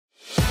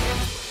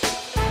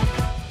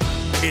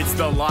It's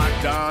the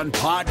Locked On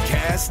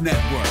Podcast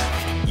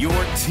Network, your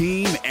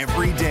team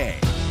every day.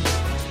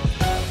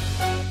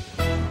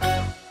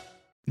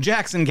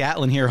 Jackson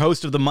Gatlin here,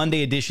 host of the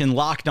Monday edition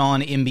Locked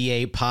On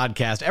NBA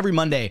podcast. Every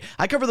Monday,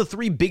 I cover the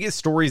three biggest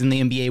stories in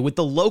the NBA with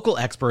the local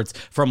experts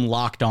from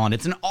Locked On.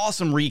 It's an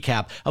awesome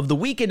recap of the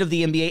weekend of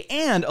the NBA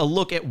and a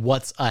look at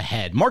what's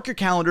ahead. Mark your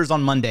calendars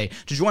on Monday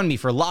to join me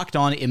for Locked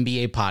On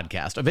NBA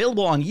podcast,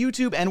 available on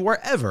YouTube and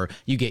wherever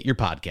you get your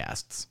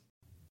podcasts.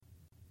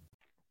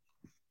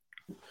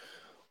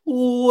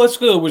 What's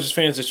good, Wizards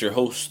fans? It's your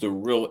host, the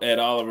real Ed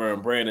Oliver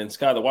and Brandon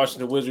Scott. The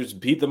Washington Wizards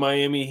beat the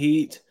Miami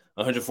Heat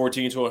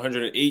 114 to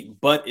 108,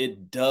 but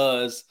it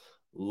does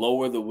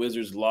lower the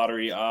Wizards'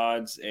 lottery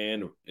odds,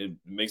 and it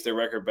makes their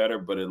record better,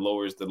 but it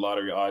lowers the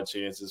lottery odd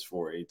chances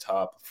for a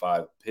top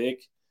 5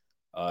 pick.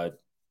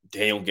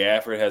 Daniel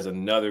Gafford has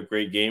another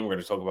great game. We're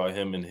going to talk about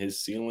him and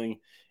his ceiling,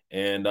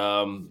 and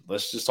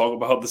let's just talk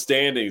about the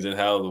standings and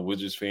how the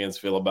Wizards fans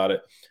feel about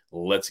it.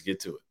 Let's get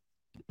to it.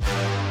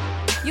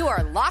 You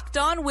are Locked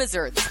On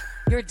Wizards,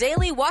 your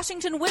daily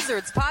Washington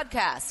Wizards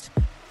podcast.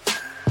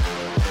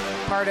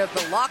 Part of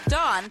the Locked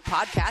On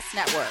Podcast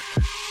Network,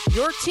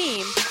 your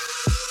team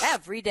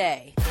every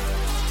day.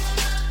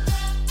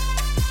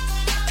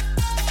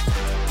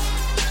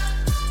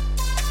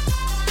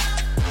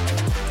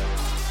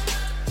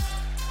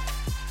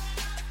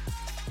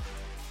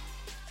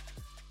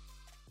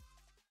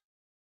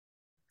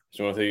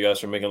 So I want to thank you guys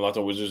for making Locked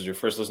On Wizards your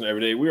first listen every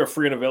day. We are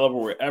free and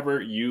available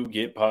wherever you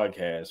get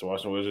podcasts. The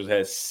Washington Wizards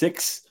has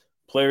 6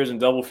 players in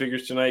double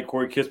figures tonight.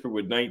 Corey Kispert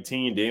with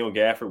 19, Daniel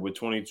Gafford with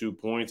 22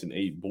 points and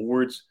 8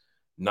 boards,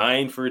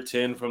 9 for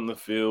 10 from the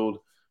field.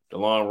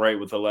 DeLon Wright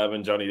with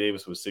 11, Johnny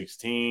Davis with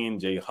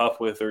 16, Jay Huff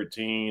with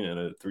 13, and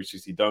a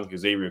 360 dunk.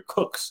 Xavier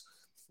Cooks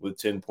with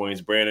 10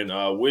 points.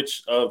 Brandon,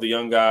 which of the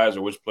young guys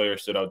or which player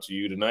stood out to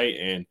you tonight,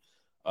 and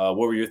what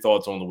were your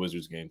thoughts on the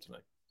Wizards game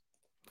tonight?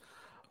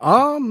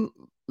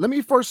 Let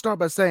me first start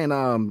by saying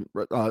I'm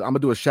gonna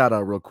do a shout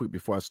out real quick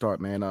before I start,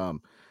 man.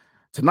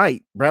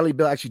 Tonight, Bradley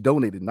Beal actually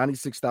donated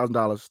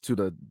 $96,000 to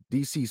the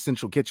DC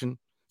Central Kitchen.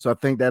 So I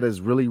think that is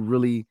really,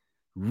 really,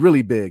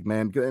 really big,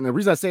 man. And the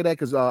reason I say that,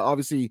 because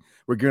obviously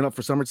we're gearing up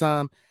for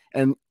summertime.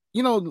 And, a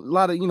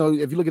lot of,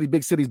 if you look at the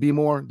big cities, be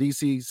more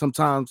DC,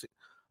 sometimes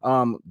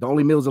the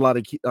only meals a lot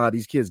of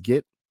these kids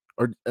get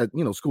are,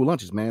 school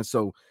lunches, man.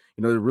 So,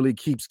 it really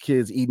keeps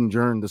kids eating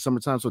during the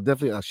summertime. So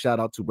definitely a shout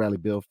out to Bradley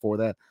Beal for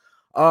that.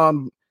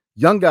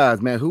 Young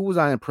guys, man, who was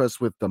I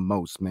impressed with the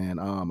most, man?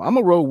 I'm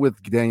gonna roll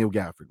with Daniel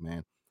Gafford,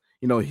 man.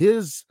 Matter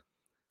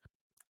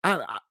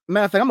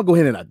of fact, I'm gonna go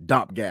ahead and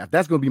adopt Gaff.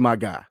 That's gonna be my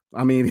guy.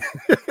 I mean,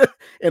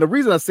 and the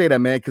reason I say that,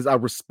 man, because I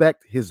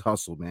respect his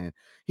hustle, man.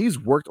 He's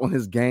worked on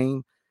his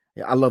game.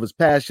 I love his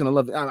passion. I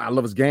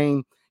love his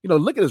game.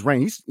 Look at his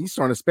range. He's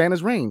starting to span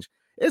his range.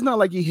 It's not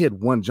like he hit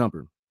one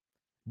jumper.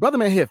 Brother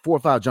man hit 4 or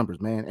 5 jumpers,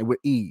 man, and with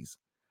ease.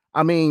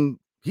 I mean,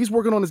 he's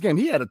working on his game.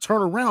 He had a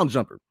turnaround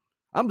jumper.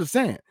 I'm just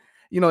saying.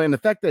 And the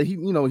fact that he's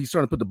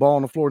starting to put the ball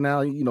on the floor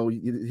now,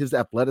 his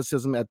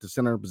athleticism at the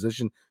center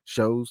position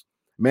shows.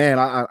 Man,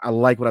 I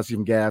like what I see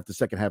from Gaff the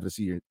second half of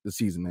the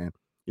season, man.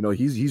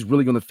 He's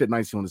really going to fit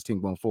nicely on this team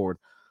going forward.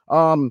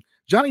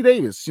 Johnny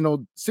Davis,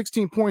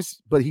 16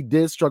 points, but he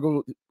did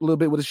struggle a little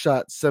bit with his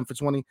shot, 7 for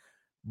 20.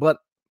 But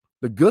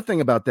the good thing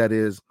about that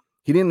is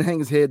he didn't hang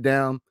his head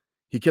down.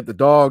 He kept the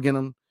dog in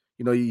him.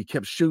 He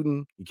kept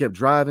shooting, he kept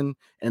driving,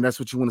 and that's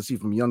what you want to see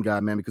from a young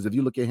guy, man. Because if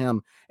you look at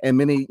him and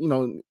many,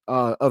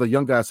 other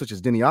young guys such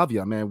as Denny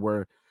Avia, man,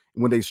 where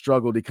when they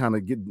struggle, they kind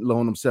of get low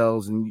on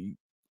themselves, and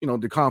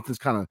the confidence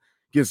kind of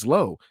gets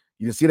low.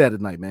 You didn't see that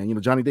tonight, man.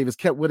 Johnny Davis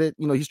kept with it.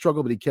 He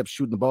struggled, but he kept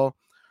shooting the ball.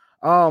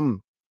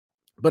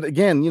 But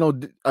again,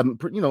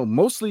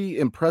 mostly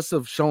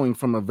impressive showing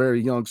from a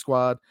very young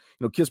squad.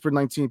 Kispert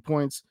 19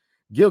 points.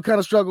 Gil kind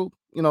of struggled.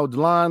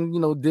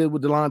 DeLon, did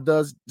what DeLon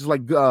does, just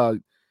like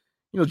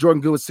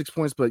Jordan Good with 6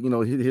 points, but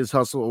his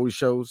hustle always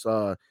shows.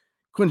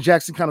 Quinn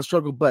Jackson kind of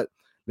struggled, but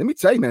let me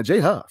tell you, man,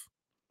 Jay Huff,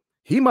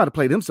 he might have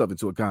played himself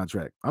into a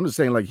contract. I'm just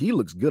saying, like, he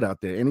looks good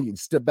out there, and he can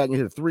step back and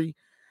hit a 3.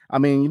 I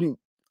mean,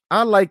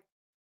 I like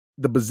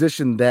the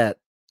position that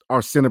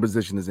our center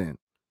position is in.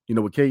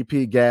 With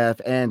KP,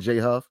 Gaff, and Jay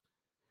Huff.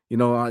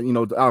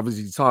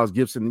 Obviously Charles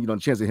Gibson. The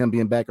chance of him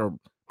being back are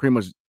pretty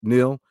much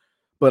nil.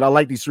 But I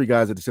like these 3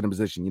 guys at the center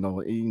position.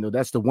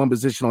 That's the one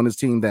position on this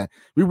team that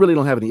we really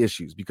don't have any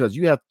issues, because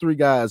you have 3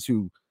 guys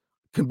who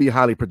can be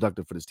highly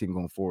productive for this team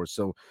going forward.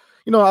 So,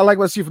 I like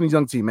what I see from these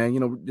young team,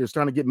 man. They're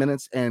starting to get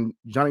minutes, and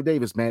Johnny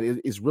Davis, man,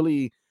 it's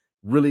really,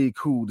 really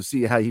cool to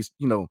see how he's,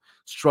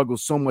 struggled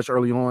so much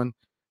early on,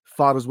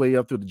 fought his way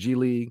up through the G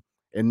League,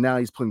 and now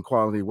he's putting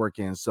quality work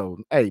in. So,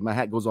 hey, my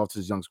hat goes off to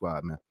this young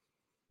squad, man.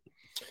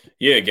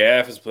 Yeah,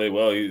 Gaff has played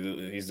well.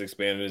 He's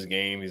expanded his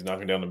game. He's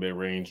knocking down the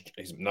mid-range.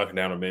 He's knocking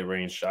down a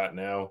mid-range shot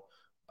now.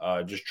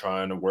 Just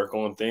trying to work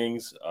on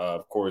things.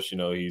 Of course,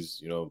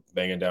 he's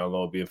banging down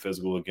low, being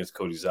physical against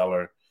Cody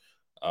Zeller,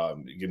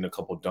 getting a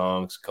couple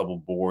dunks, a couple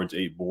boards,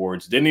 8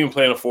 boards. Didn't even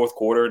play in the fourth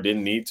quarter.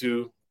 Didn't need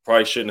to.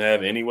 Probably shouldn't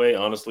have anyway.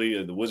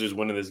 Honestly, the Wizards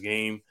winning this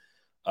game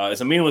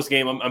It's a meaningless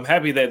game. I'm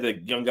happy that the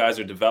young guys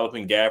are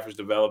developing. Gafford's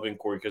developing.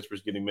 Corey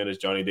Kisper's getting minutes.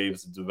 Johnny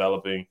Davis is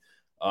developing.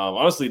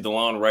 Honestly,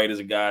 DeLon Wright is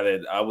a guy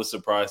that I was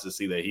surprised to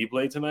see that he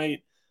played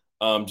tonight.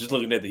 Just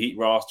looking at the Heat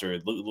roster,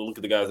 look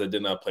at the guys that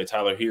did not play.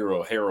 Tyler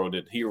Hero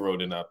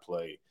did not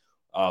play.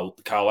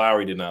 Kyle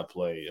Lowry did not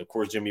play. Of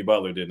course, Jimmy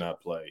Butler did not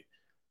play.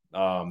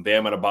 Bam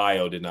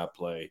Adebayo did not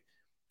play.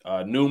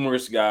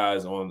 Numerous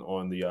guys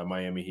on the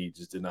Miami Heat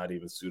just did not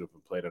even suit up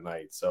and play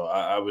tonight. So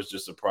I was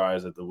just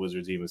surprised that the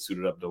Wizards even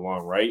suited up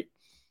DeLon Wright.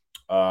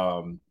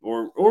 Or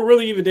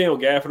really even Daniel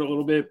Gafford a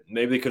little bit.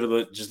 Maybe they could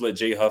have just let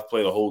Jay Huff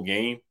play the whole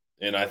game.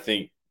 And I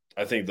think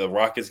the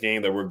Rockets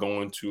game that we're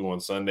going to on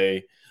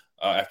Sunday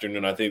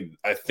afternoon, I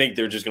think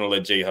they're just going to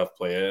let Jay Huff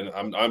play.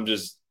 And I'm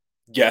just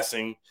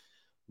guessing,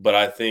 but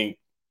I think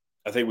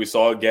we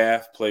saw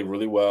Gaff play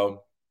really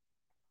well.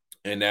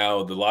 And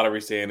now the lottery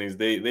standings,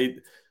 they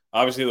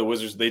obviously the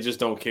Wizards, they just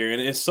don't care.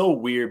 And it's so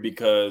weird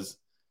because,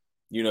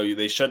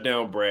 they shut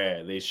down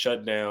Brad, they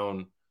shut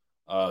down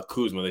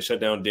Kuzma, they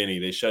shut down Denny,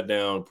 they shut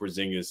down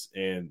Porzingis,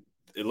 and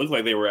it looked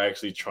like they were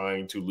actually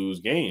trying to lose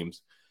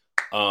games.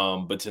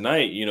 But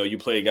tonight, you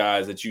play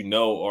guys that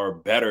are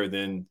better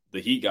than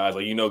the Heat guys.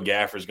 Like,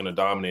 Gafford's going to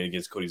dominate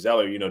against Cody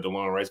Zeller.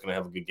 DeLon Wright's going to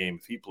have a good game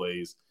if he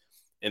plays.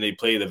 And they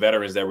play the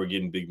veterans that were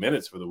getting big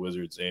minutes for the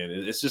Wizards. And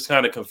it's just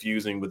kind of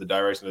confusing with the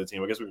direction of the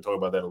team. I guess we can talk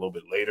about that a little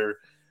bit later.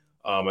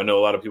 I know a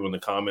lot of people in the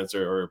comments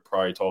are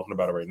probably talking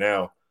about it right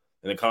now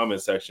in the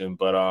comment section.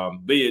 But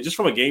yeah, just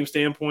from a game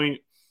standpoint,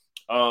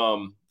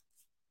 the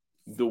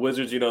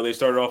Wizards, they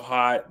started off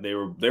hot. They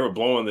were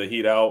blowing the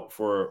Heat out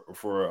for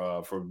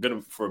a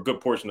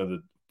good portion of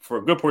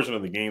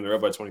the game. They're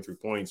up by 23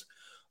 points.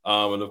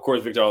 And of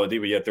course, Victor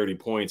Oladipo, he had 30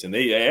 points, and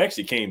they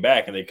actually came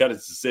back and they cut it to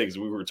 6.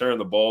 We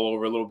returned the ball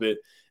over a little bit.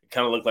 It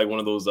kind of looked like one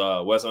of those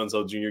Wes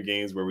Unseld Jr.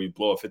 games where we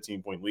blow a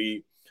 15-point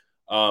lead.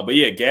 But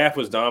yeah, Gaff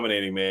was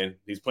dominating, man.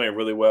 He's playing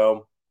really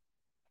well.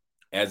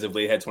 As if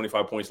they had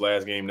 25 points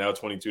last game, now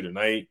 22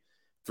 tonight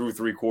through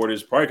 3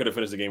 quarters. Probably could have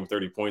finished the game with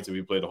 30 points if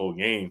he played the whole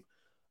game.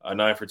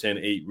 9 for 10,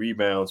 8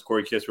 rebounds.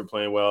 Corey Kisper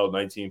playing well,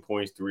 19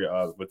 points,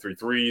 with 3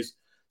 threes.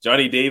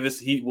 Johnny Davis,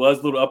 he was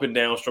a little up and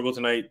down, struggled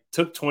tonight,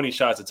 took 20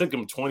 shots. It took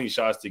him 20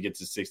 shots to get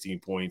to 16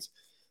 points.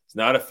 It's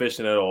not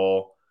efficient at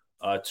all.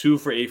 2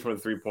 for 8 from the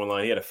three-point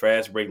line. He had a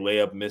fast break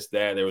layup, missed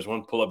that. There was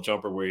one pull-up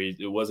jumper where he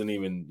didn't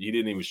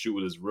even shoot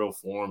with his real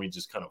form. He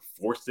just kind of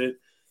forced it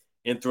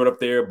and threw it up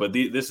there. But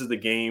these are the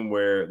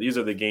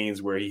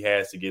games where he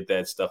has to get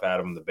that stuff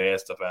out of him, the bad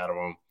stuff out of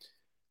him,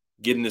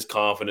 getting his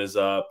confidence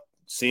up,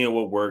 seeing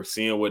what works,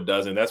 seeing what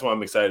doesn't. That's why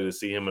I'm excited to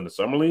see him in the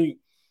Summer League.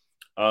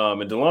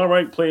 And DeLon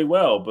Wright played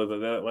well, but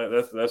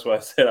that's why I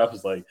said I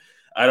was like,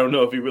 I don't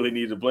know if he really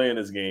needed to play in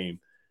this game,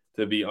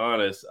 to be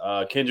honest.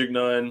 Kendrick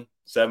Nunn,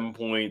 7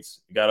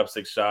 points, got up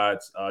 6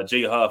 shots.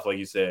 Jay Huff, like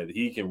you said,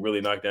 he can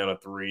really knock down a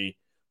 3.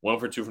 1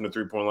 for 2 from the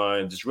three-point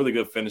line, just really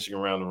good finishing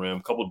around the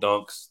rim. Couple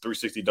dunks,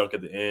 360 dunk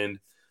at the end.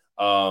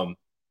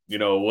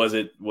 Was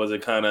it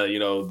kind of,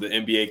 the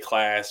NBA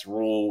class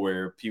rule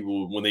where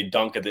people, when they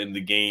dunk at the end of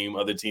the game,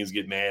 other teams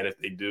get mad if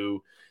they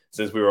do?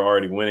 Since we were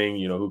already winning,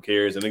 who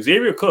cares? And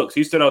Xavier Cooks,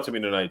 he stood out to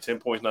me tonight. 10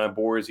 points, 9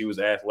 boards. He was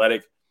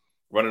athletic,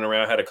 running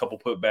around, had a couple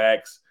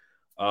putbacks,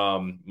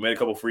 made a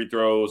couple free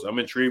throws. I'm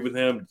intrigued with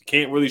him.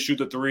 Can't really shoot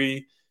the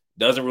 3.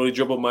 Doesn't really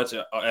dribble much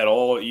at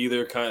all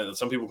either. Kind of,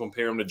 some people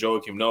compare him to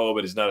Joakim Noah,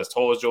 but he's not as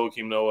tall as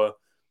Joakim Noah.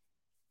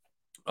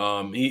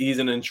 He's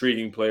an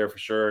intriguing player for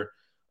sure.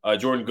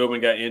 Jordan Goodwin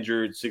got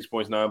injured, 6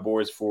 points, 9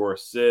 boards, 4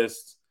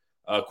 assists.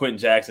 Quentin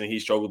Jackson, he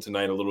struggled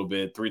tonight a little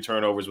bit. 3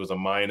 turnovers, was a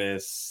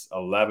minus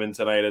 11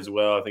 tonight as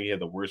well. I think he had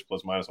the worst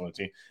plus minus on the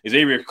team.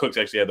 Xavier Cooks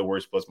actually had the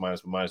worst plus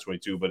minus with minus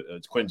 22, but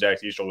Quentin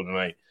Jackson, he struggled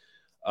tonight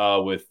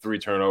with 3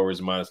 turnovers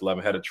and minus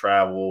 11. Had to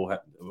travel. I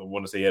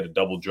want to say he had a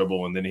double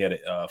dribble, and then he had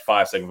a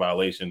 5-second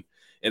violation.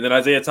 And then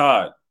Isaiah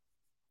Todd,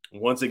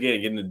 once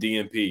again, getting the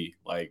DNP.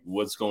 Like,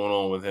 what's going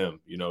on with him?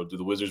 Do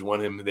the Wizards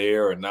want him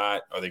there or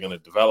not? Are they going to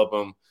develop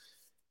him?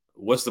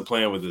 What's the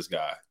plan with this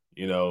guy?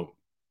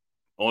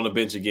 On the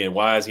bench again,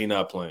 why is he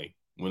not playing?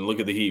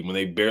 Look at the Heat, when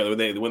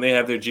they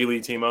have their G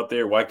League team out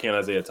there, why can't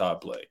Isaiah Todd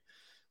play?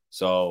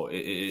 So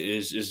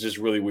it's just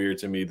really weird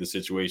to me, the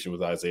situation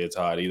with Isaiah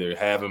Todd. Either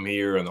have him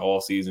here in the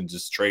all season,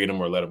 just trade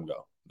him, or let him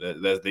go.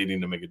 They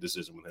need to make a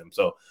decision with him.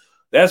 So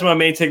that's my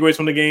main takeaways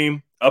from the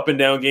game. Up and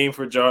down game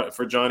for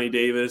Johnny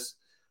Davis.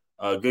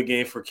 Good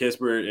game for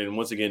Kispert, and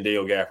once again,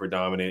 Dale Gafford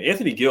dominated.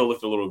 Anthony Gill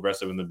looked a little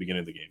aggressive in the beginning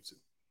of the game too.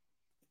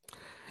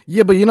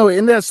 Yeah, but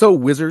isn't that so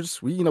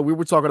Wizards? We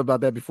were talking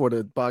about that before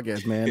the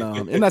podcast, man.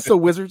 Isn't that so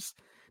Wizards?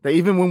 That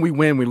even when we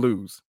win, we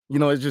lose.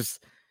 It's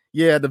just,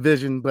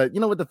 division. But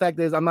what the fact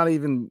is, I'm not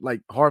even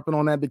like harping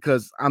on that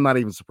because I'm not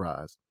even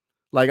surprised.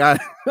 Like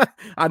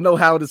I know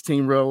how this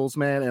team rolls,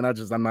 man, and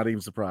I'm not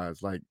even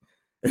surprised. Like,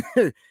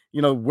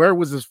 where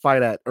was this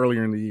fight at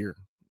earlier in the year?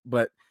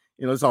 But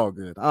it's all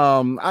good.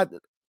 I'm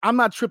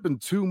not tripping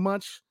too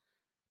much,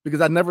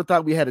 because I never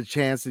thought we had a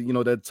chance at,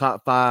 the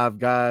top 5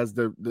 guys,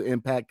 the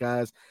impact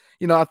guys.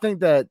 I think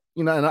that,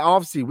 and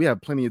obviously we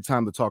have plenty of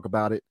time to talk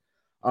about it.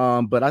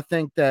 But I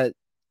think that,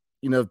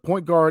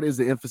 point guard is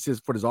the emphasis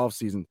for this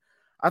offseason.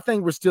 I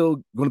think we're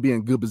still going to be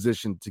in good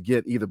position to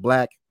get either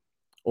Black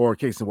or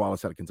Casey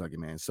Wallace out of Kentucky,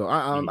 man. So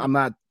I'm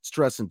not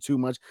stressing too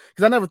much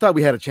because I never thought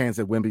we had a chance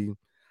at Wemby.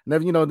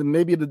 Never,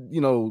 maybe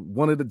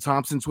one of the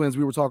Thompson twins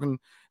we were talking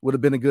would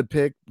have been a good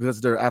pick because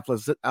of their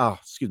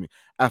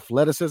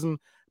athleticism.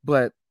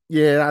 But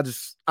yeah,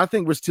 I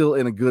think we're still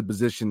in a good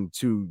position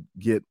to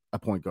get a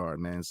point guard,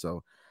 man.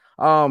 So,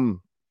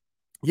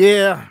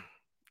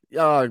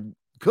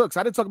 Cooks.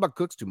 I didn't talk about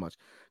Cooks too much.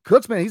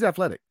 Cooks, man, he's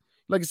athletic.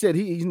 Like I said,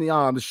 he's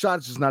the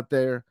shot's just not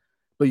there,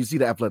 but you see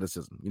the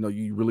athleticism.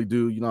 You really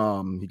do.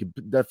 He could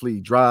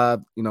definitely drive.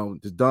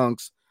 His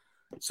dunks.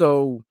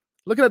 So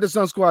looking at the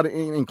Sun squad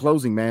in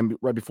closing, man,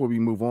 right before we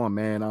move on,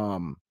 man. I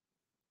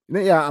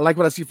like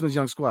what I see from this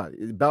young squad.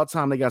 It's about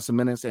time they got some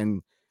minutes,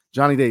 and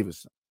Johnny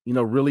Davis,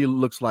 really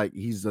looks like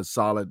he's a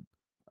solid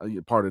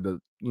part of the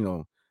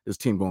this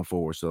team going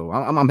forward. So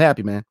I'm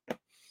happy, man.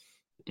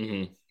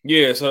 Mm-hmm.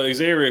 Yeah, so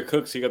Xavier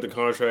Cooks, he got the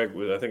contract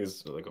with, I think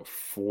it's like a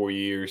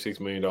 4-year, $6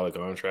 million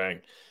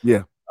contract.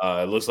 Yeah.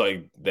 It looks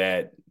like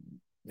that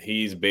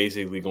he's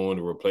basically going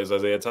to replace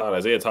Isaiah Todd.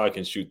 Isaiah Todd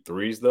can shoot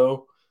threes,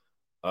 though.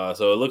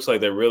 So it looks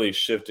like they're really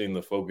shifting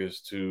the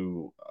focus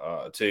to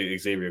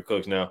Xavier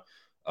Cooks. Now,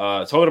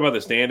 talking about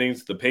the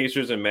standings, the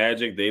Pacers and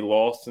Magic, they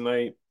lost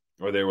tonight,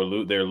 or they're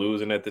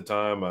losing at the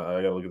time.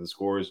 I got to look at the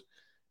scores.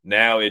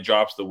 Now it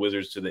drops the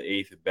Wizards to the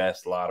 8th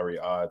best lottery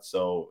odds.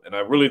 So, and I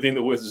really think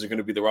the Wizards are going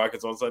to be the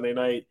Rockets on Sunday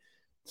night.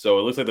 So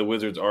it looks like the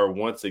Wizards are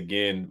once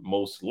again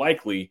most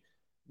likely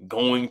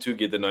going to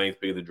get the 9th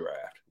pick of the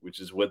draft, which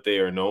is what they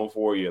are known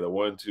for. Yeah, the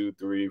 1, 2,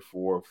 3,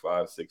 4,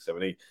 5, 6,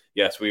 7, 8.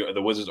 Yes,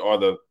 the Wizards are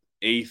the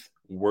 8th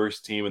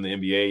worst team in the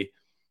NBA.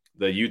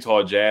 The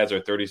Utah Jazz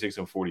are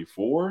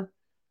 36-44.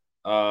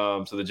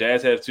 So the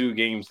Jazz have 2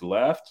 games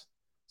left.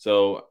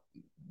 So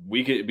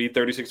we could be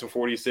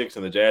 36-46,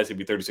 and the Jazz could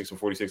be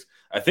 36-46.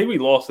 I think we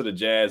lost to the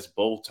Jazz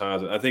both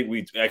times. I think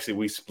we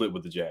split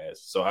with the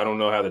Jazz. So I don't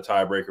know how the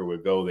tiebreaker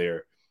would go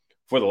there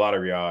for the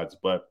lottery odds.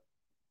 But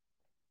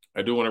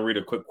I do want to read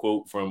a quick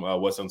quote from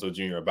Wes Unseld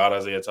Jr. about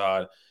Isaiah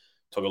Todd.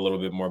 Talk a little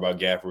bit more about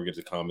Gafford. We'll get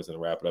to the comments and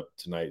wrap it up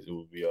tonight. It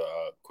will be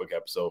a quick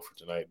episode for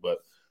tonight. But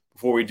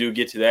before we do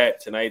get to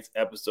that, tonight's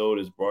episode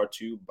is brought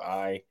to you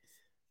by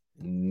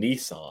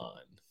Nissan.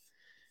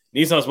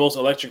 Nissan's most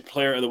electric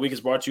player of the week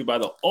is brought to you by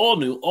the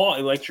all-new,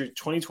 all-electric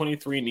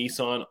 2023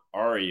 Nissan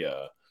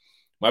Ariya.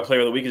 My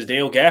player of the week is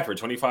Daniel Gafford,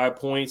 25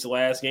 points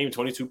last game,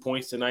 22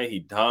 points tonight. He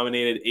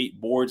dominated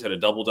 8 boards, had a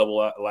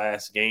double-double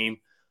last game.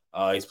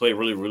 He's played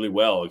really, really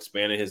well,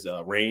 expanded his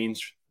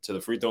range to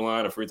the free throw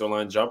line, a free throw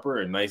line jumper,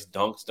 and nice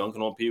dunks,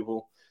 dunking on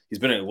people. He's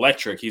been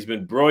electric. He's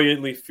been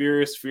brilliantly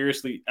fierce,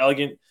 fiercely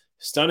elegant,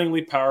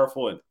 stunningly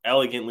powerful, and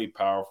elegantly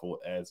powerful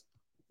as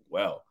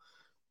well.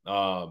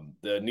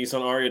 The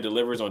Nissan Ariya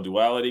delivers on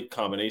duality,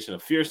 combination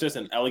of fierceness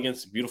and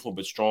elegance, beautiful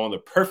but strong, the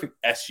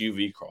perfect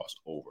SUV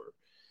crossover.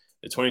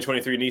 The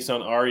 2023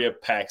 Nissan Ariya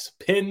packs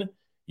pin,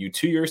 you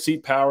 2-year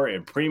seat power,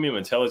 and premium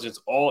intelligence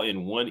all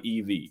in one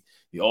EV.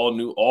 The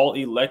all-new,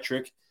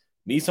 all-electric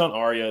Nissan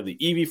Ariya,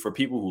 the EV for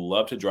people who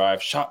love to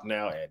drive. Shop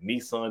now at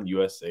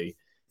nissanusa.com.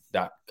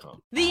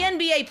 The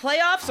NBA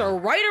playoffs are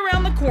right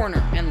around the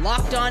corner, and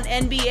Locked On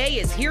NBA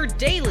is here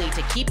daily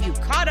to keep you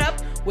caught up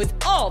with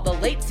all the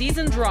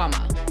late-season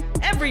drama.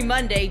 Every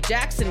Monday,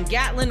 Jackson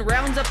Gatlin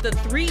rounds up the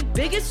 3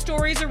 biggest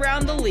stories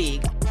around the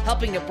league,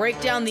 helping to break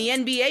down the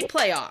NBA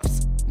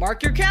playoffs.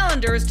 Mark your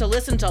calendars to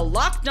listen to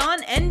Locked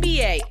On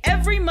NBA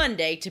every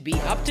Monday to be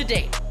up to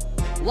date.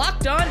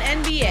 Locked On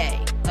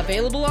NBA,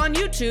 available on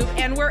YouTube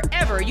and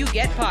wherever you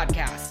get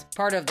podcasts.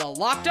 Part of the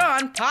Locked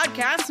On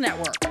Podcast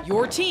Network,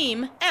 your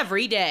team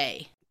every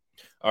day.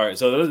 All right,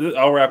 so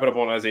I'll wrap it up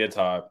on Isaiah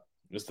Todd.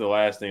 This is the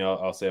last thing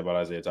I'll say about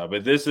Isaiah Todd.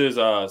 But this is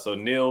so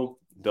Neil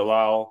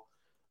Dalal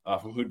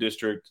from Hoot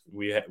District.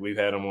 We've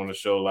had him on the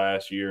show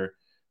last year.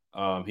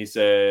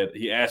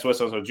 He asked Wes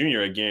Unseld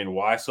Jr. again,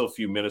 why so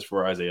few minutes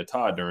for Isaiah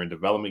Todd during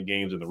development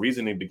games, and the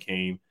reasoning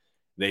became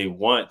they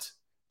want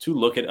to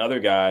look at other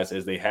guys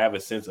as they have a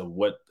sense of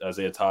what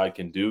Isaiah Todd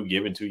can do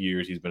given 2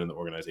 years he's been in the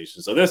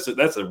organization. So that's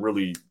a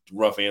really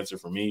rough answer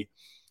for me,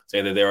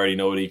 saying that they already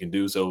know what he can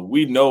do. So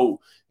we know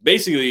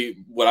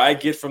basically what I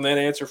get from that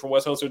answer from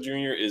Wes Unseld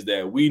Jr. is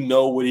that we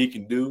know what he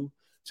can do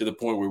to the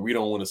point where we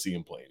don't want to see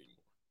him play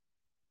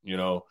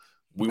anymore.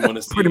 We want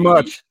to see pretty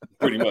much,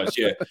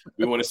 yeah.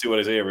 We want to see what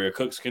Isaiah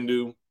Cooks can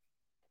do.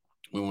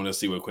 We want to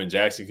see what Quinn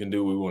Jackson can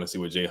do. We want to see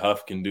what Jay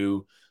Huff can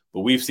do. But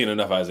we've seen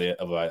enough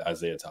of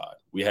Isaiah Todd.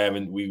 We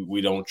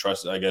don't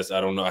trust. I guess I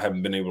don't know. I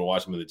haven't been able to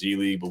watch him in the G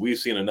League, but we've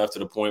seen enough to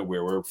the point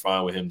where we're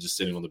fine with him just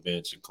sitting on the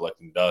bench and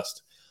collecting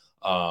dust.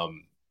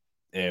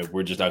 And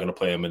we're just not going to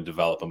play him and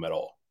develop him at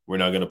all. We're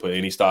not going to put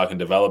any stock in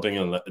developing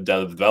him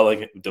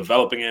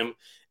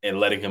and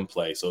letting him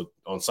play. So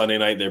on Sunday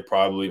night, they're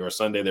probably going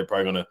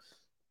to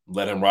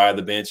let him ride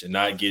the bench and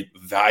not get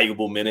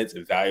valuable minutes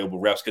and valuable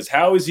reps. Because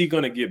how is he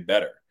going to get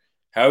better?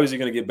 How is he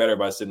going to get better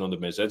by sitting on the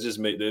bench?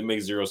 That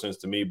makes zero sense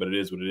to me, but it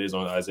is what it is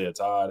on Isaiah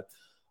Todd.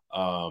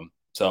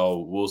 So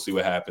we'll see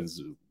what happens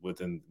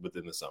within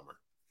the summer.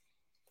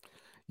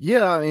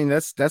 Yeah, I mean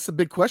that's a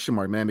big question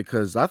mark, man,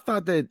 because I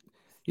thought that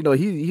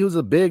he was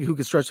a big who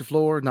could stretch the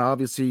floor. Now,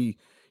 obviously,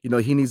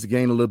 he needs to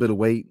gain a little bit of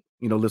weight,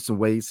 lift some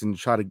weights and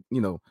try to,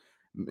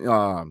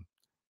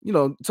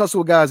 tussle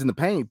with guys in the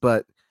paint.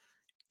 But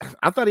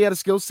I thought he had a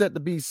skill set to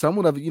be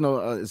somewhat of,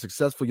 a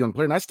successful young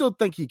player. And I still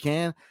think he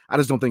can. I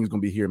just don't think he's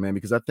going to be here, man,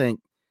 because I think,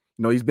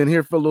 he's been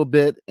here for a little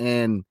bit.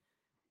 And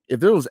if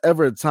there was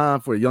ever a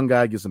time for a young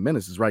guy to get some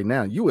minutes, it's right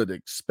now. You would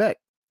expect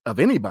of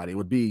anybody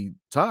would be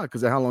Todd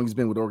because of how long he's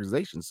been with the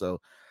organization.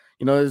 So,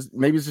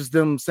 maybe it's just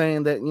them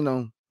saying that,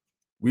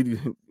 we,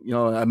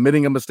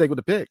 admitting a mistake with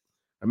the pick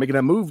or making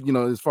that move,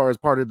 as far as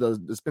part of the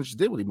suspension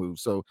did when he moved.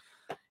 So,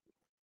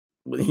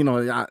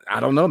 I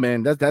don't know,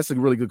 man. That's a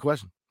really good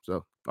question.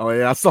 So,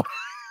 I saw.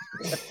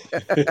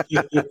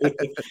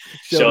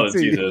 Sheldon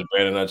T says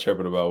Brandon not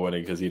tripping about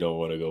winning because he don't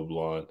want to go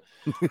blonde.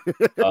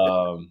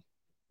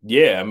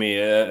 Yeah, I mean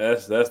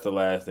that's the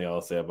last thing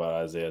I'll say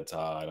about Isaiah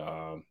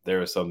Todd. There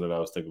was something I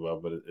was thinking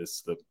about, but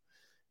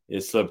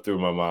it slipped through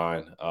my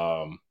mind.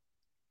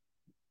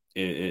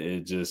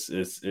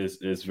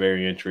 It's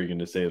very intriguing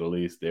to say the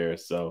least there.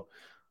 So,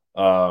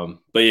 but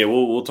yeah,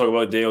 we'll talk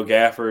about Dale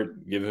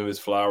Gafford, give him his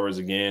flowers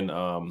again.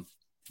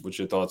 What's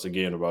your thoughts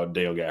again about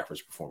Dale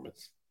Gafford's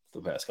performance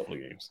the past couple of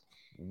games?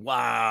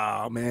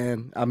 Wow,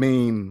 man. I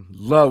mean,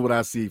 love what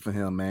I see for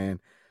him,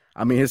 man.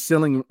 I mean, his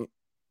ceiling,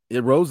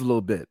 it rose a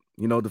little bit.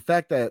 The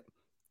fact that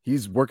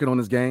he's working on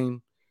his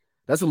game,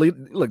 that's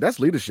that's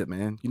leadership,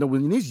 man.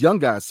 When these young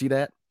guys see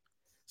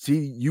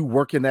you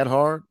working that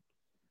hard,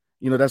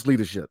 that's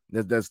leadership.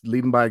 That's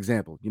leading by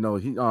example.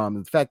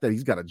 The fact that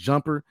he's got a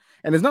jumper,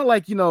 and it's not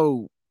like,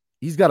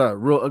 he's got a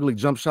real ugly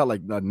jump shot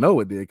like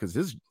Noah did, because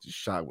his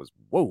shot was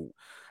whoa.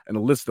 And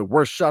a list of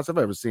worst shots I've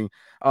ever seen.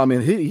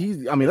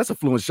 That's a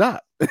fluent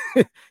shot.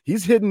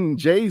 He's hitting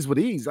Jays with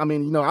ease. I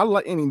mean, I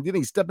like, and then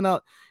he's stepping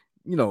out.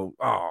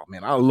 Oh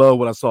man, I love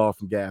what I saw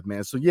from Gaff,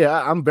 man. So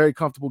yeah, I'm very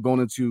comfortable going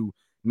into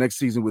next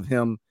season with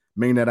him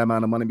making that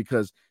amount of money,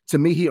 because to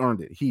me, he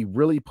earned it. He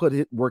really put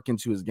work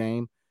into his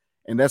game,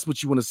 and that's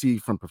what you want to see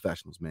from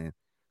professionals, man.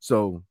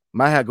 So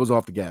my hat goes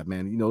off to Gaff,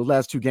 man. The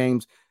last two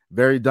games,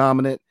 very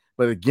dominant.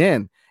 But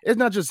again, it's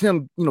not just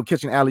him,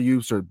 catching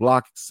alley-oops or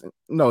blocks.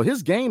 No,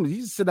 his game,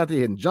 he's sitting out there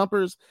hitting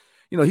jumpers.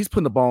 He's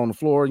putting the ball on the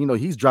floor.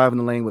 He's driving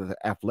the lane with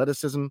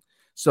athleticism.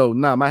 So,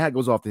 my hat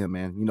goes off to him,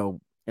 man.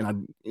 And I,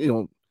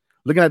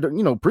 looking at,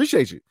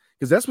 appreciate you,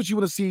 because that's what you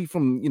want to see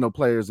from,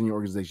 players in your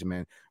organization,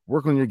 man.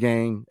 Work on your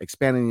game,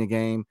 expanding your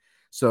game.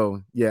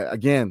 So, yeah,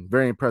 again,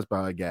 very impressed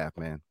by Gaff,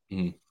 man.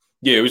 Mm-hmm.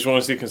 Yeah, we just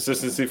want to see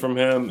consistency from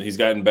him. He's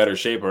gotten better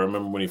shape. I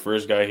remember when he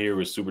first got here, he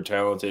was super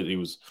talented. He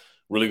was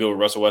really good with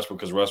Russell Westbrook,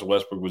 because Russell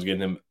Westbrook was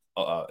getting him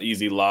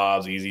easy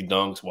lobs, easy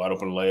dunks, wide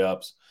open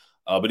layups.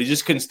 But he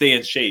just couldn't stay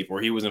in shape, or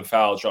he was in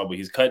foul trouble.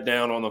 He's cut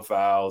down on the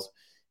fouls.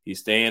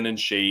 He's staying in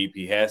shape.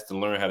 He has to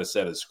learn how to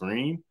set a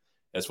screen.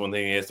 That's one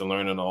thing he has to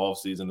learn in the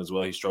offseason as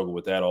well. He struggled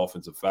with that,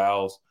 offensive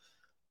fouls.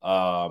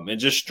 And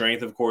just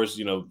strength, of course.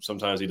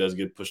 Sometimes he does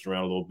get pushed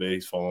around a little bit.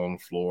 He's falling on the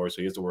floor,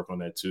 so he has to work on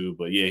that too.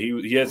 But yeah,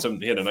 he had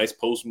a nice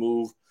post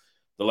move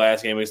the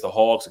last game against the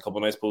Hawks, a couple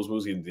of nice post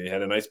moves. He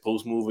had a nice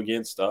post move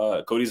against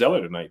Cody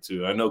Zeller tonight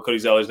too. I know Cody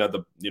Zeller's not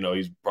the,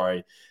 he's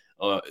probably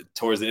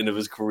towards the end of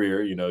his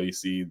career. You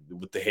see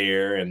with the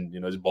hair and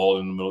he's bald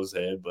in the middle of his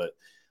head. But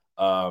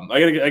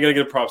I gotta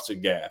give props to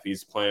Gaff.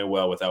 He's playing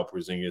well without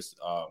Porzingis.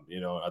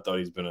 I thought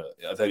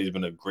he's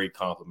been a great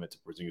compliment to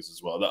Porzingis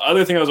as well. The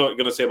other thing I was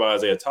gonna say about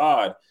Isaiah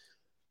Todd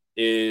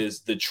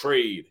is the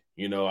trade.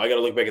 I got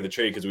to look back at the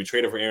trade, because we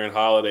traded for Aaron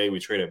Holiday. We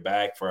traded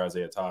back for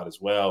Isaiah Todd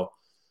as well.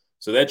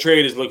 So that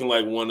trade is looking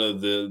like one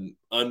of the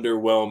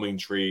underwhelming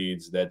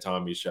trades that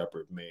Tommy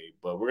Shepard made.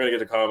 But we're going to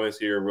get the comments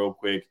here real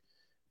quick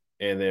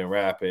and then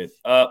wrap it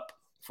up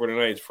for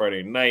tonight. It's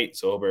Friday night,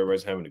 so I hope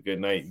everybody's having a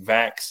good night.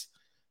 Vax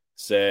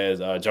says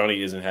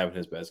Johnny isn't having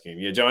his best game.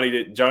 Yeah,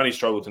 Johnny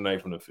struggled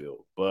tonight from the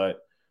field,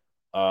 but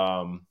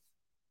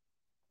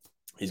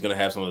he's going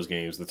to have some of those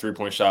games. The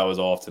three-point shot was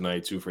off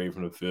tonight, 2 for 8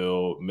 from the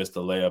field, missed a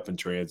layup in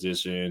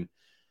transition.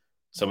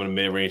 Some of the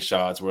mid-range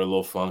shots were a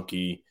little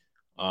funky.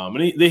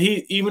 And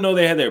he even though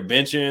they had their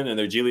benching and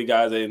their G League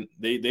guys,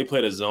 they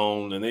played a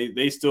zone, and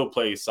they still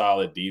play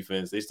solid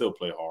defense. They still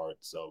play hard.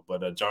 So,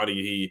 but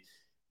Johnny,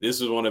 this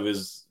was one of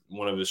his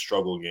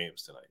struggle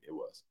games tonight. It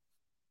was.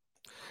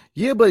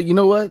 Yeah, but you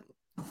know what?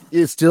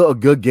 It's still a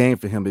good game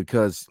for him,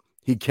 because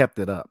he kept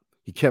it up.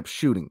 He kept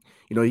shooting.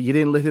 He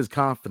didn't let his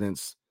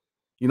confidence.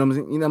 You know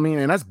what I mean?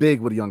 And that's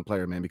big with a young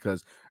player, man.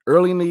 Because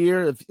early in the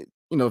year,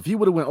 if he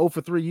would have went 0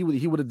 for 3,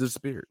 he would have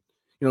disappeared.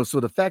 So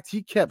the fact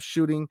he kept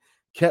shooting,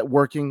 kept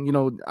working,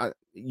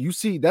 you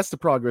see that's the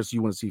progress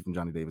you want to see from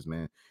Johnny Davis,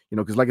 man.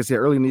 Because like I said,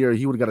 early in the year,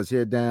 he would have got his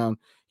head down.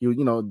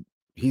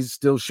 He's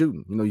still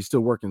shooting. He's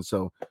still working.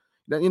 So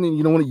that,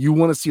 you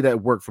want to see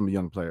that work from a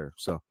young player.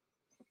 So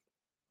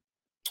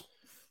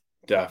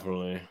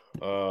definitely.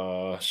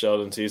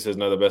 Sheldon T says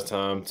not the best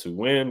time to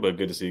win, but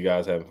good to see you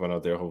guys having fun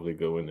out there. Hopefully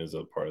Goodwin is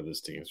a part of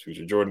this team's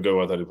future. Jordan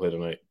Goodwin, I thought he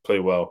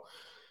played well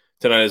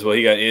tonight as well.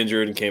 He got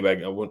injured and came back.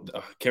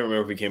 I can't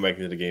remember if he came back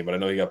into the game, but I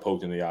know he got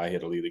poked in the eye. He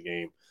had to leave the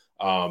game.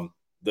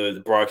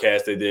 The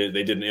broadcast they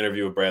did an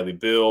interview with Bradley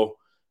Beal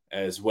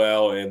as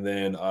well. And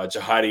then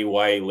Jahadi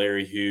White,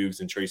 Larry Hughes,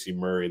 and Tracy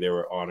Murray, they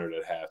were honored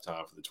at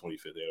halftime for the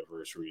 25th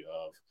anniversary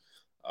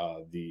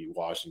of the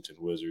Washington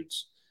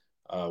Wizards.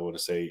 I want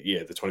to say,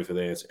 the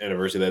 25th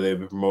anniversary that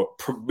they've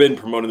been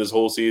promoting this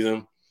whole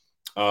season.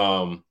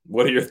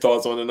 What are your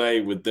thoughts on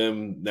tonight with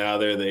them? Now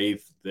they're the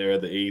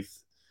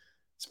eighth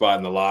spot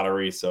in the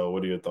lottery. So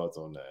what are your thoughts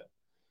on that?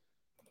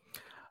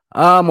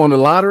 On the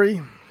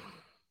lottery.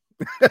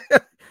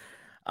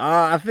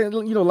 I think,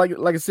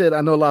 like I said,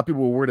 I know a lot of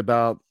people were worried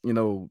about,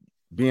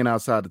 being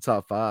outside the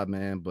top 5,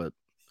 man, but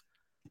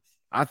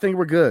I think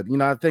we're good.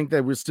 I think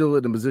that we're still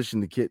in a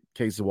position to get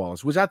Casey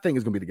Wallace, which I think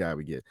is going to be the guy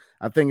we get.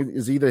 I think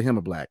it's either him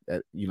or Black,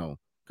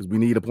 because we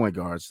need a point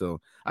guard. So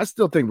I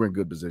still think we're in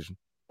good position.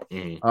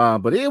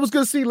 Mm-hmm. But it was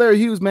good to see Larry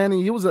Hughes, man.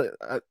 He was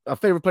a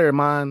favorite player of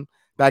mine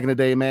back in the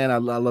day, man. I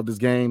love this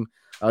game.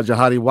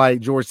 Jahadi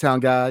White, Georgetown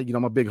guy.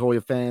 I'm a big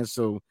Hoya fan.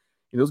 So,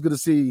 it was good to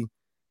see,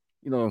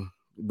 it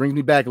brings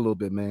me back a little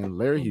bit, man.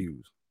 Larry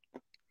Hughes.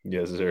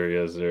 Yes, sir.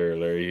 Yes, sir.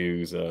 Larry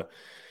Hughes.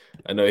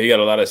 I know he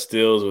got a lot of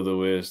steals with the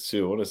Wiz,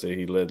 too. I want to say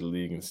he led the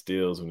league in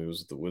steals when he was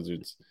with the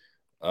Wizards.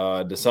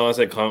 Deshaun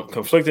said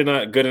conflicted,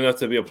 not good enough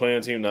to be a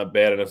playing team, not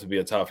bad enough to be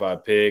a top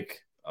 5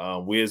 pick.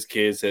 Wiz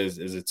Kid says,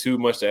 is it too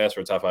much to ask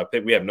for a top 5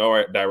 pick? We have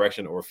no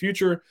direction or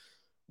future.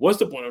 What's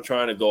the point of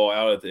trying to go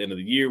out at the end of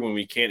the year when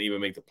we can't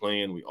even make the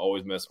plan? We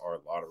always mess our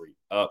lottery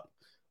up.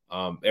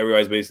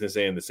 Everybody's basically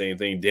saying the same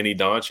thing. Denny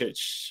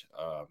Doncic,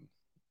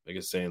 I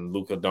guess saying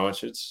Luka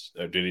Doncic,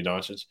 or Denny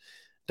Doncic,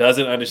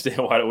 doesn't understand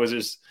why the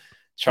Wizards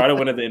try to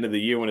win at the end of the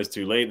year when it's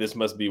too late. This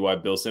must be why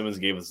Bill Simmons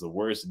gave us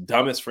the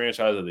dumbest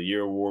franchise of the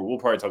year award. We'll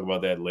probably talk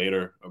about that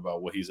later,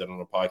 about what he said on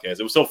the podcast.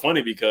 It was so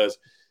funny because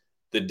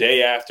the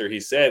day after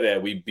he said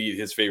that, we beat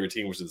his favorite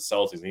team, which is the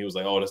Celtics, and he was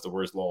like, oh, that's the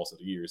worst loss of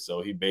the year.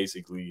 So he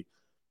basically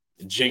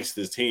jinxed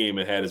his team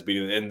and had us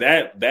beating. And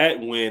that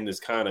win is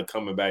kind of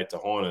coming back to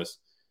haunt us,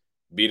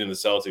 beating the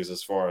Celtics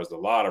as far as the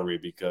lottery,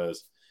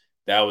 because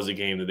that was a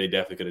game that they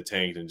definitely could have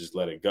tanked and just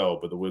let it go.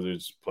 But the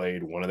Wizards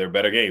played one of their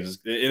better games.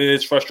 It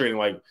is frustrating.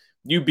 Like,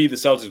 you beat the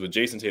Celtics with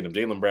Jason Tatum,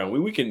 Jaylen Brown.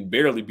 We can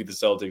barely beat the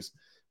Celtics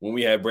when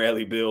we had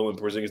Bradley Beal and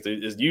Porzingis.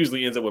 It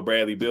usually ends up with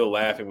Bradley Beal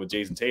laughing with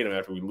Jason Tatum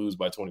after we lose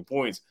by 20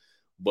 points.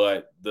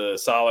 But the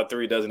solid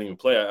 3 doesn't even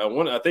play.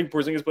 I think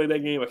Porzingis played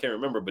that game. I can't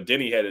remember. But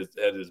Denny had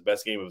his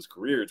best game of his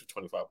career with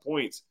 25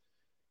 points.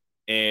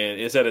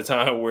 And it's at a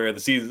time where the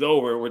season's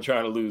over, we're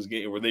trying to lose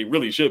games where they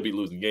really should be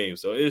losing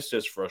games. So it's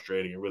just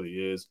frustrating. It really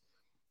is.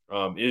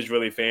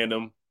 Israeli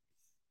fandom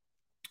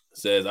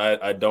says,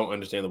 I don't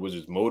understand the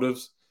Wizards'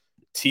 motives.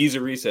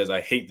 Teasery says, I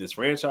hate this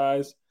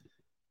franchise.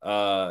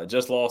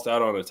 Just lost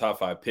out on a top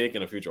 5 pick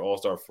and a future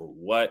All-Star for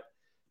what?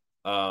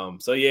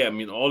 So, yeah, I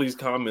mean, all these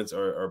comments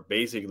are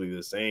basically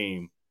the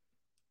same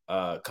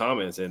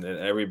comments, and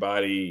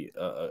everybody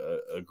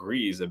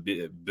agrees.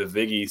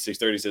 Biviggy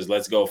 630 says,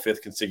 let's go,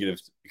 5th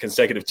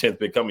consecutive 10th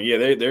pick coming. Yeah,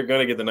 they're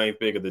going to get the 9th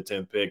pick of the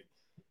 10th pick.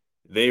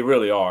 They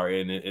really are,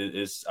 and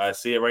it's I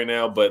see it right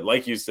now. But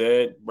like you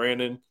said,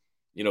 Brandon,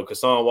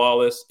 Kassan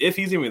Wallace, if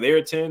he's even there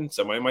at 10,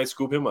 somebody might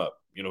scoop him up.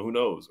 Who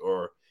knows?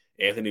 Or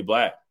Anthony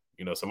Black,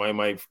 somebody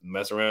might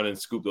mess around and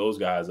scoop those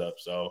guys up.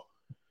 So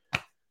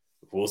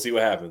we'll see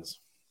what happens.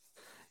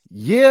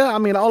 Yeah, I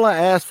mean, all I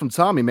ask from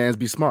Tommy, man, is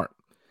be smart.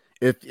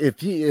 If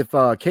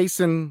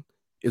Kaysen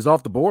is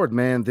off the board,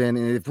 man, then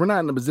if we're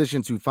not in a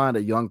position to find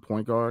a young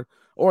point guard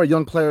or a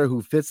young player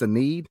who fits a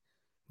need,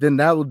 then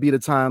that would be the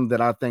time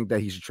that I think that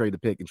he should trade the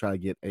pick and try to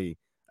get a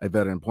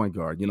veteran point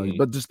guard,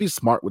 but just be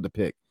smart with the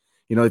pick.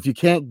 If you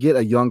can't get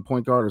a young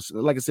point guard,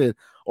 or like I said,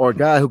 or a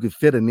guy who could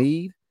fit a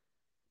need,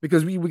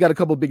 because we got a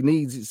couple of big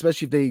needs,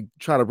 especially if they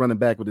try to run it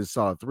back with this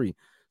solid 3.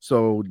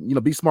 So,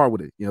 be smart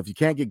with it. If you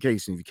can't get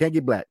Casey, if you can't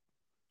get Black,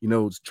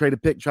 trade a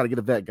pick, try to get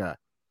a vet guy.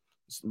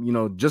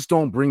 Just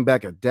don't bring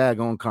back a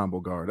daggone combo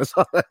guard. That's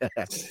all I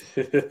ask.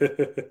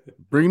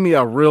 Bring me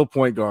a real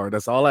point guard.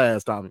 That's all I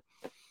ask, Tommy.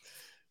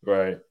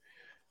 Right.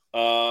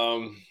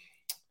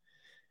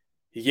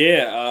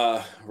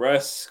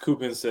 Russ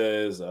Coopin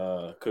says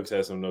Cooks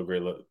has some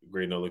great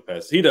no look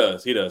passes. He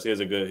does. He has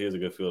a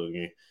good feel of the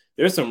game.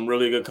 There's some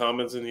really good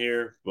comments in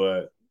here,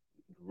 but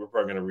we're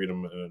probably gonna read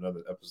them in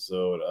another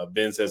episode.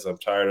 Ben says, I'm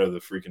tired of the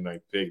freaking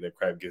 9th pick. That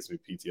crap gives me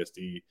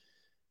PTSD.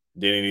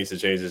 Danny needs to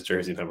change his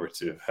jersey number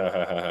 2.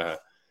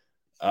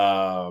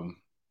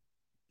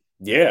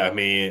 Yeah, I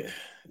mean,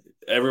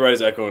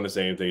 everybody's echoing the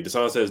same thing.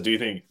 Deshaun says, do you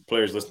think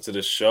players listen to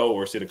this show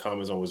or see the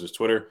comments on Wizards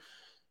Twitter?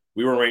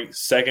 We were ranked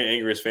 2nd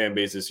angriest fan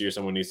base this year.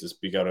 Someone needs to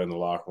speak out in the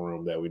locker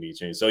room that we need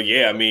change. So,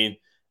 yeah, I mean,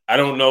 I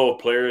don't know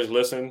if players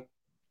listen,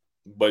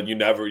 but you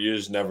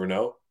just never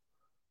know.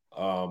 A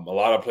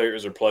lot of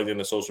players are plugged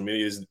into social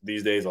media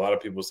these days. A lot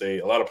of players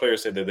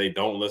say that they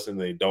don't listen,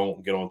 they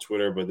don't get on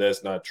Twitter, but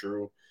that's not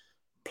true.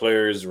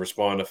 Players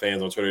respond to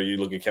fans on Twitter. You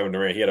look at Kevin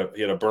Durant; he had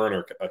a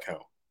burner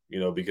account,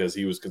 because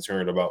he was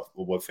concerned about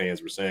what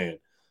fans were saying.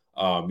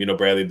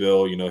 Bradley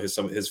Beal,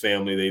 his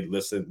family,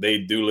 they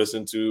do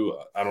listen to,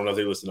 I don't know if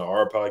they listen to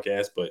our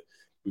podcast, but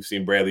we've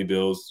seen Bradley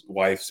Beal's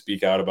wife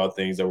speak out about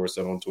things that were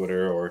said on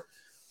Twitter, or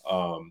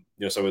Some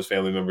of his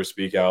family members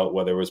speak out,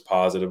 whether it was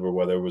positive or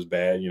whether it was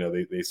bad.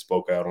 They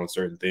spoke out on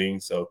certain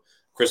things. So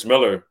Chris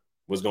Miller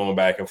was going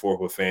back and forth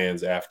with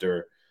fans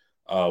after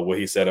what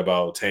he said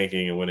about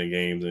tanking and winning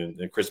games.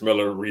 And Chris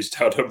Miller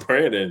reached out to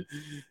Brandon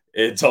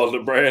and talked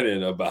to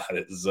Brandon about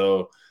it.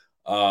 So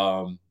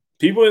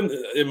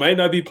it might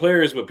not be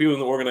players, but people in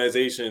the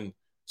organization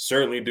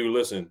certainly do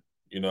listen.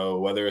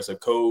 Whether it's a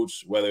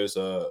coach, whether it's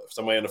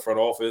somebody in the front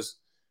office,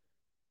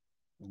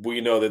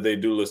 we know that they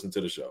do listen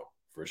to the show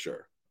for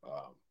sure.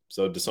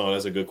 So Deshaun,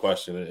 that's a good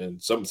question.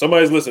 And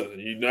somebody's listening.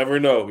 You never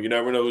know. You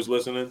never know who's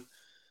listening,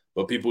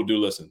 but people do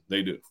listen.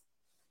 They do.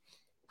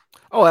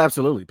 Oh,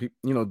 absolutely.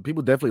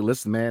 People definitely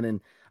listen, man. And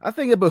I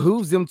think it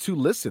behooves them to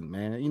listen,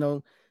 man,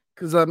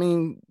 because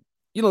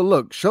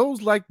look,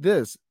 shows like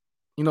this,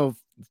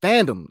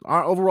 fandom,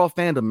 our overall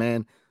fandom,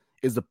 man,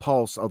 is the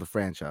pulse of the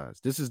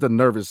franchise. This is the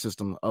nervous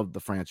system of the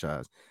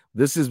franchise.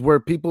 This is where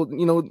people,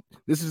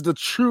 this is the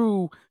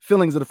true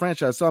feelings of the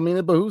franchise. So,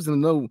 it behooves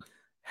them to know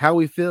how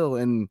we feel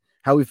and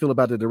how we feel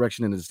about the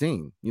direction in this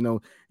team.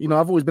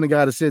 I've always been a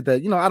guy that said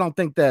that, I don't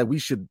think that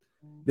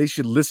they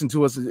should listen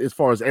to us as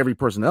far as every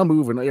personnel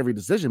move and every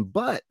decision.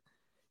 But,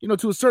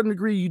 to a certain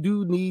degree, you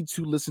do need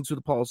to listen to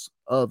the pulse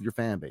of your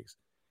fan base,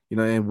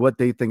 and what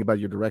they think about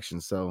your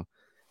direction. So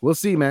we'll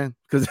see, man,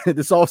 because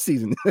this off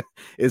season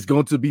is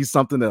going to be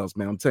something else,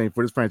 man. I'm telling you,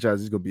 for this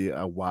franchise, it's going to be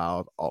a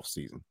wild off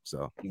season.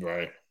 So,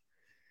 right.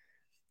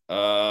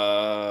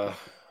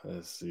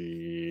 Let's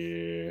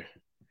see.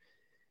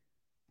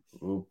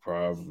 We'll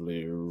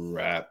probably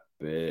wrap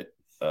it.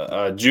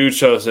 Jude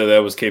Cho said that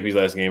was KP's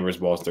last game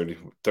versus Balls,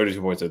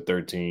 32 points at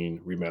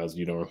 13 rebounds.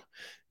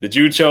 The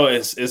Jude Cho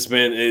it's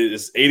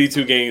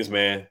 82 games,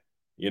 man.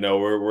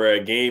 We're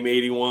at game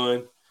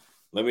 81.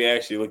 Let me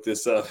actually look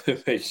this up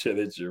and make sure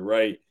that you're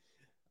right,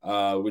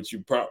 which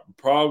you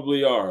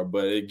probably are,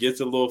 but it gets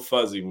a little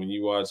fuzzy when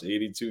you watch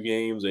 82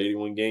 games,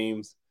 81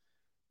 games.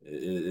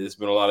 It's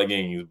been a lot of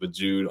games, but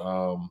Jude,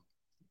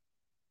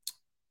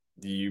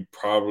 you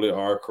probably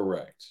are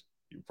correct.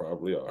 You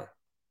probably are.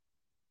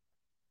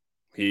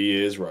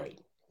 He is right.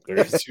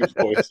 32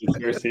 points and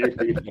 13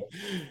 rebounds.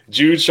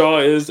 Jude Shaw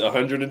is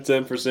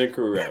 110%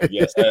 correct.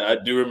 Yes, I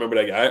do remember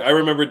that. I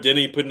remember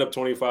Denny putting up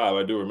 25.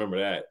 I do remember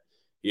that.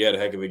 He had a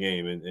heck of a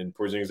game, and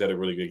Porzingis had a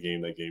really good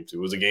game that game too.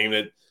 It was a game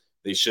that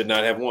they should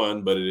not have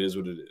won, but it is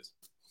what it is.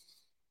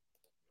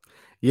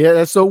 Yeah,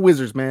 that's so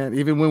Wizards, man.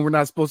 Even when we're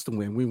not supposed to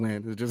win, we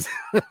win. It's just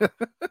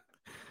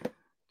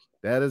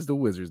that is the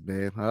Wizards,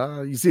 man.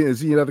 You see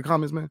any other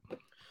comments, man?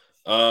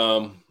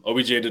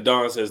 OBJ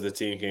Dadon says the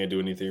team can't do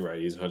anything right.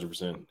 He's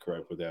 100%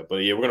 correct with that. But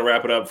yeah, we're gonna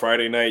wrap it up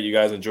Friday night. You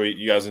guys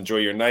enjoy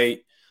your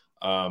night.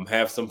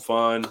 Have some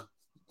fun. I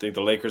think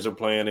the Lakers are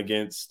playing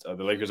against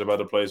the Lakers are about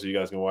to play, so you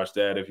guys can watch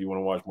that if you want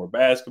to watch more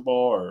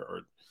basketball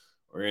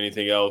or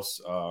anything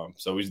else.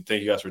 So we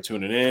thank you guys for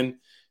tuning in.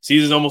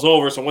 Season's almost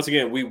over, so once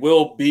again, we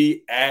will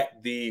be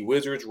at the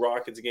Wizards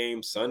Rockets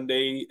game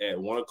Sunday at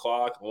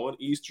 1:00 on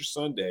Easter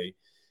Sunday.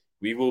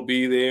 We will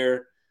be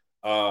there.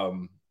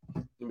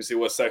 Let me see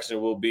what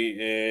section we'll be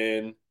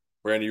in.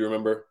 Brandon, you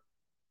remember?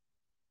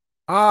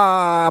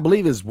 I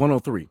believe it's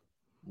 103.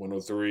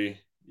 103.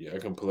 Yeah, I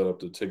can pull up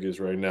the tickets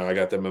right now. I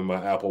got them in my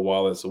Apple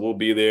Wallet, so we'll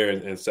be there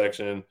in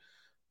section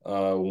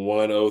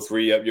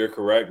 103. Yep, you're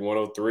correct.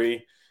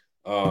 103.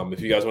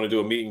 If you guys want to do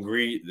a meet and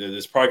greet,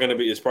 it's probably not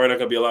going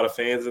to be a lot of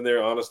fans in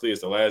there. Honestly,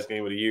 it's the last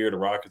game of the year. The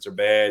Rockets are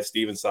bad.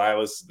 Steven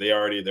Silas,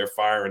 they're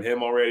firing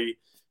him already.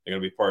 They're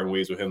going to be parting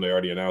ways with him. They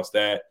already announced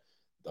that.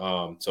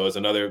 So it's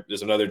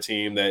another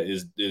team that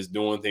is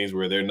doing things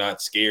where they're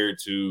not scared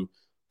to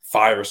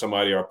fire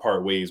somebody or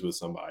part ways with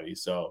somebody.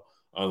 So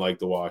unlike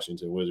the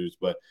Washington Wizards,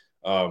 but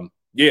so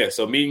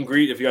meet and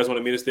greet. If you guys want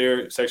to meet us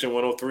there, section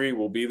 103,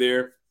 we'll be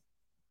there.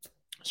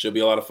 Should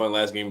be a lot of fun.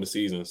 Last game of the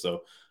season. So I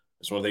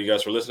just want to thank you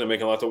guys for listening,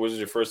 making Locked On Wizards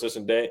your first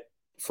listen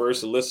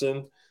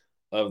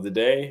of the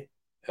day.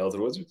 Hell to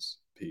the Wizards.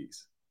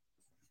 Peace.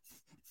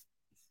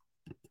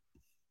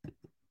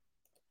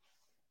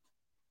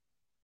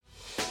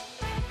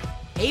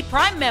 Hey,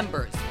 Prime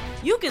members,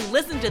 you can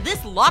listen to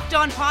this Locked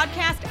On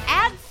podcast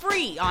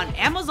ad-free on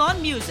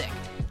Amazon Music.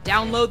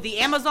 Download the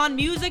Amazon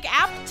Music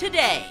app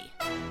today.